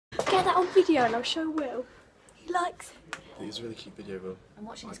on video and I'll show Will. He likes it. I think it's a really cute video, Will. I'm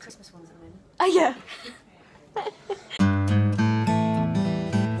watching his Christmas ones at the moment. Oh yeah. I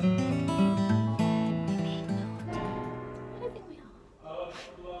don't think we are.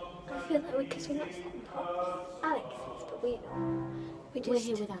 I feel like because we're not sitting top. Alex is, but we're not. We're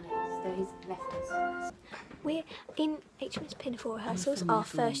here with Alex, though he's left us. We're in HMS Pinafore rehearsals, our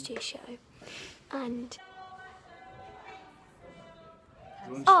first year show, and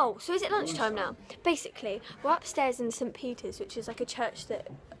oh, so is it lunchtime now? Basically, we're upstairs in St Peter's, which is like a church that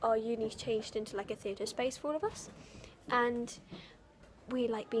our uni's changed into like a theatre space for all of us, and we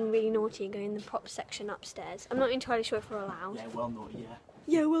like being really naughty and going in the prop section upstairs. I'm not entirely sure if we're allowed. Yeah, well naughty, yeah.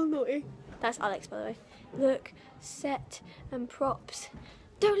 Yeah, well naughty. That's Alex, by the way. Look, set and props.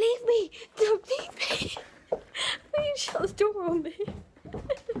 Don't leave me! Don't leave me! Please shut the door on me.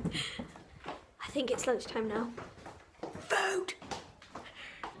 I think it's lunchtime now. Food!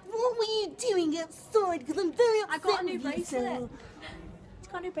 What were you doing outside? Because I'm very upset. I got a new with you, bracelet. so- It's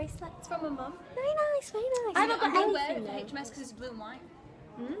got a new bracelet. It's from my mum. Very nice, very nice. I haven't got I'm anything wear it though. for HMS because it's blue and white.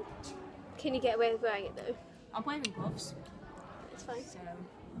 Can you get away with wearing it though? I'm wearing gloves. It's fine. So.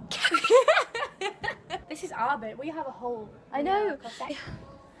 This is our bit. We have a whole. I know.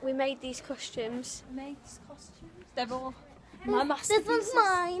 We made these costumes. They're all. My masterpiece. This one's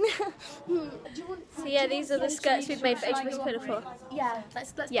mine. So yeah, these are the skirts we've made for HMS Pinafore. Yeah,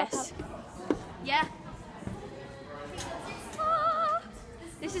 let's Yes. Yeah. Ah,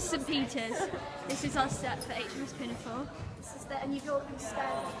 this is St Peter's. This is our set for HMS Pinafore. This is the, and you've all been scared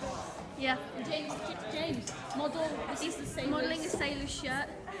like this. Yeah. James, model. This is the Modelling a sailor's shirt.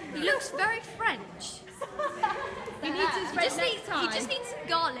 He looks very French. He needs his red necktie. He just needs some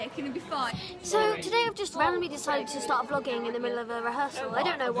garlic and he'll be fine. So today I've just randomly decided to start vlogging in the middle of a rehearsal. I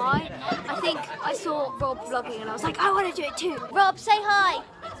don't know why. I think I saw Rob vlogging and I was like, I want to do it too. Rob, say hi.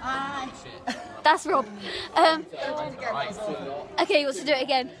 Hi. That's Rob. Okay, he wants to do it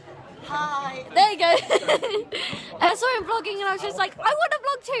again. Hi. There you go. I saw him vlogging and I was just like, I want to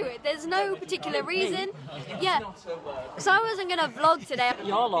vlog too. There's no particular reason. Yeah. So I wasn't going to vlog today.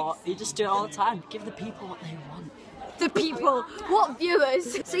 Your lot, you just do it all the time. Give the people what they want. The people, what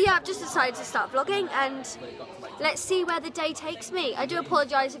viewers. So yeah, I've just decided to start vlogging and let's see where the day takes me. I do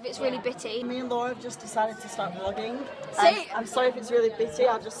apologise if it's really bitty. Me and Laura have just decided to start vlogging. See? I'm sorry if it's really bitty.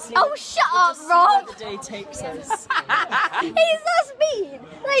 I'll just see. Oh, shut up, just Rob! See where the day takes us. That's mean.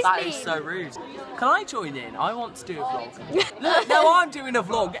 That's That mean. is so rude. Can I join in? I want to do a vlog. Look, no, I'm doing a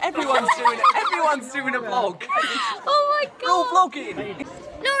vlog. Everyone's doing it. Everyone's doing a vlog. Oh my We're all god. vlogging.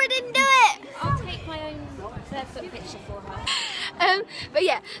 Laura didn't do it. I'll take my own barefoot picture for her. But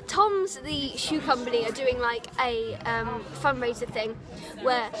yeah, Tom's, the shoe company, are doing like a fundraiser thing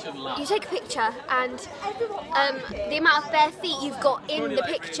where you take a picture and the amount of bare feet you've got in the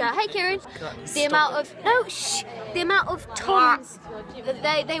picture. Hey Kieran, the amount of tons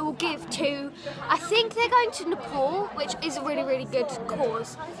that they will give to. I think they're going to Nepal, which is a really really good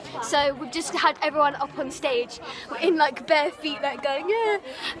cause. So we've just had everyone up on stage in like bare feet, like going yeah.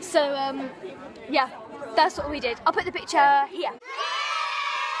 So yeah. That's what we did. I'll put the picture here.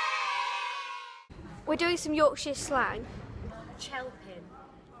 We're doing some Yorkshire slang. Chelpin.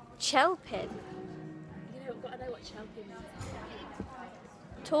 Chelpin. You know, got to know what chelpin means.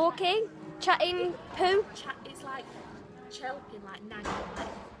 Talking, chatting, poo. It's like chelpin, like nagging, like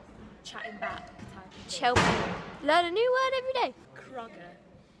chatting back type of thing. Chelpin. Learn a new word every day. Crogger.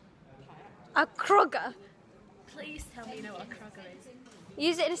 A crogger. Please tell me you know what a crogger is.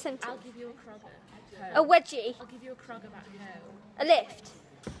 Use it in a sentence. I'll give you a crogger. A wedgie. I'll give you a crogger back home. A lift.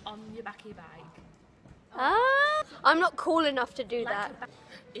 On your back of your bike. Ah, I'm not cool enough to do that.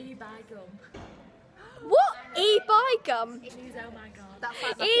 E-buy gum. What? E-buy gum? It means oh my god. That's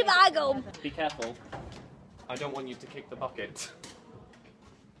E-buy gum. Be careful. I don't want you to kick the bucket.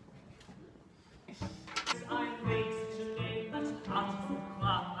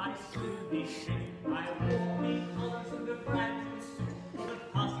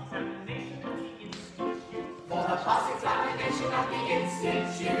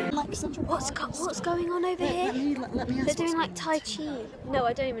 What's going on over here? Let me They're doing like Tai Chi. No,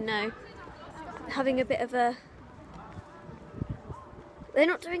 I don't even know. Having a bit of a... They're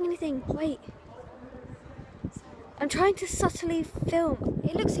not doing anything. Wait. I'm trying to subtly film.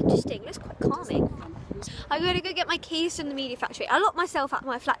 It looks interesting. It looks quite calming. I'm going to go get my keys from the media factory. I locked myself out of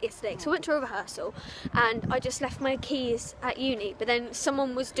my flat yesterday, so I went to a rehearsal and I just left my keys at uni, but then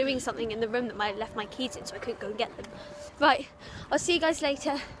someone was doing something in the room that I left my keys in, so I couldn't go and get them. Right, I'll see you guys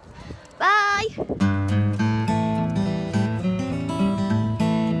later. Bye!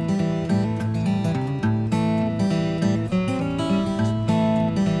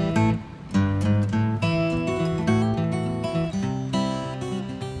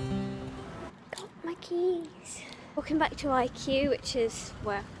 back to IQ, which is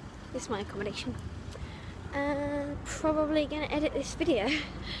where this is my accommodation. And probably gonna edit this video.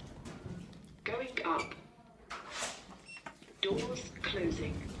 Going up. Doors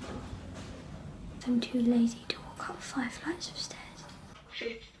closing. I'm too lazy to walk up 5 flights of stairs.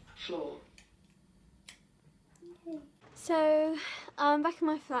 5th floor. So I'm back in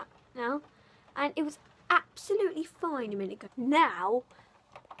my flat now, and it was absolutely fine a minute ago. Now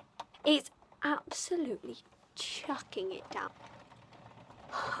it's absolutely chucking it down.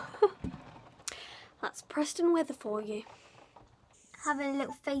 That's Preston weather for you. Having a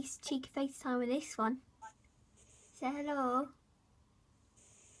little cheeky FaceTime with this one. Say hello.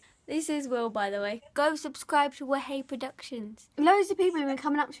 This is Will, by the way. Go subscribe to Wahey Productions. Loads of people have been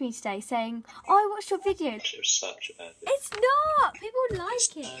coming up to me today saying, "Oh, I watched your video." It was such a bad video. It's not! People would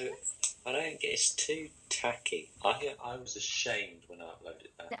like it. No, I don't get it's too tacky. I was ashamed when I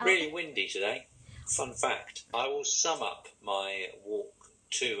uploaded that. Really windy today. Fun fact, I will sum up my walk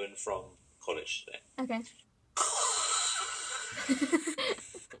to and from college today. Okay.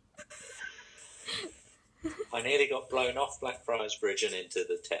 I nearly got blown off Blackfriars Bridge and into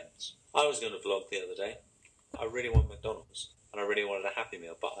the Thames. I was going to vlog the other day. I really want McDonald's and I really wanted a Happy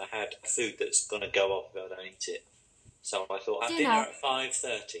Meal, but I had food that's going to go off if I don't eat it. So I thought, have dinner at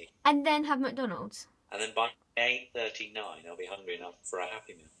 5:30. And then have McDonald's. And then by 8:39 I'll be hungry enough for a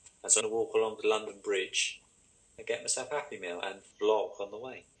Happy Meal. And so I'm going to walk along the London Bridge and get myself a Happy Meal and vlog on the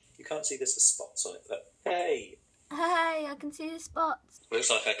way. You can't see there's the spots on it, but hey! Hey, I can see the spots.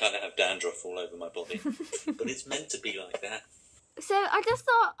 Looks like I kind of have dandruff all over my body. But it's meant to be like that. So I just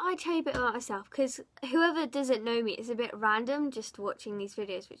thought I'd tell you a bit about myself, because whoever doesn't know me, it's a bit random just watching these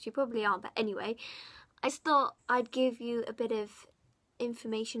videos, which you probably aren't, but anyway, I just thought I'd give you a bit of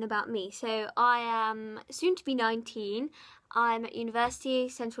information about me. So I am soon to be 19. I'm at university,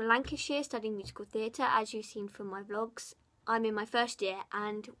 Central Lancashire, studying musical theatre, as you've seen from my vlogs. I'm in my first year,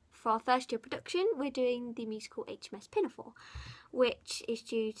 and for our first year production, we're doing the musical HMS Pinafore, which is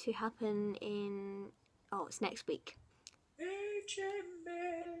due to happen in, it's next week.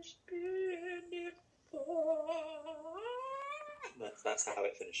 HMS Pinafore. That's how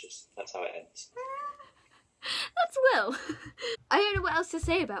it finishes. That's how it ends. That's Will. I don't know what else to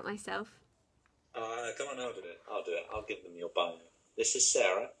say about myself. Come on, I'll do it. I'll give them your bio. This is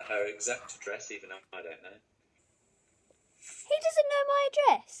Sarah. Her exact address, even though I don't know. He doesn't know my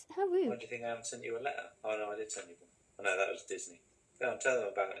address. How rude. Why do you think I haven't sent you a letter? Oh no, I did send you one. Oh no, that was Disney. Go on, tell them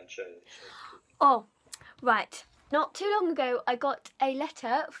about it and show them. Oh, right. Not too long ago, I got a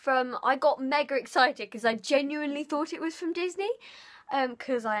letter from... I got mega excited because I genuinely thought it was from Disney.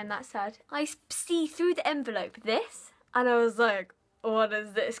 Because I am that sad. I see through the envelope this, and I was like, what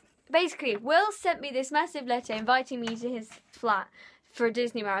is this? Basically, Will sent me this massive letter inviting me to his flat for a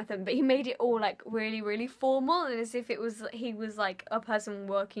Disney marathon, but he made it all like really, really formal, and as if he was like a person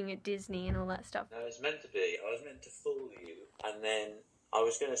working at Disney and all that stuff. No, it's meant to be. I was meant to fool you, and then I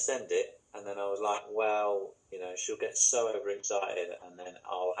was going to send it, and then I was like, well, you know, she'll get so overexcited, and then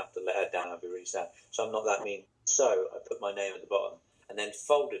I'll have to let her down. I'll be really sad. So I'm not that mean. So I put my name at the bottom, and then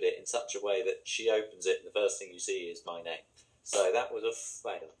folded it in such a way that she opens it, and the first thing you see is my name. So that was a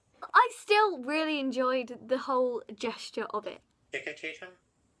fail. I still really enjoyed the whole gesture of it. Chicken?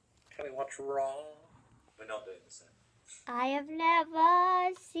 Tell me what's wrong. We're not doing the same. I have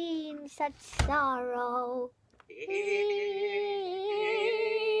never seen such sorrow in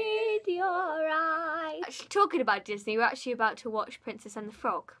your eyes. Actually, talking about Disney, we're actually about to watch Princess and the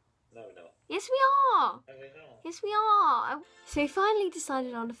Frog. No, we're not. Yes, we are. No, we're not. Yes, we are. So we finally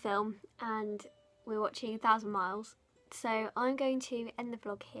decided on a film, and we're watching 1,000 Miles. So I'm going to end the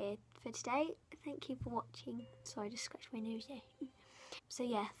vlog here for today. Thank you for watching. Sorry, I just scratched my nose there. So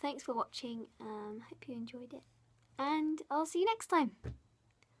yeah, thanks for watching. Hope you enjoyed it. And I'll see you next time.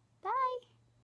 Bye.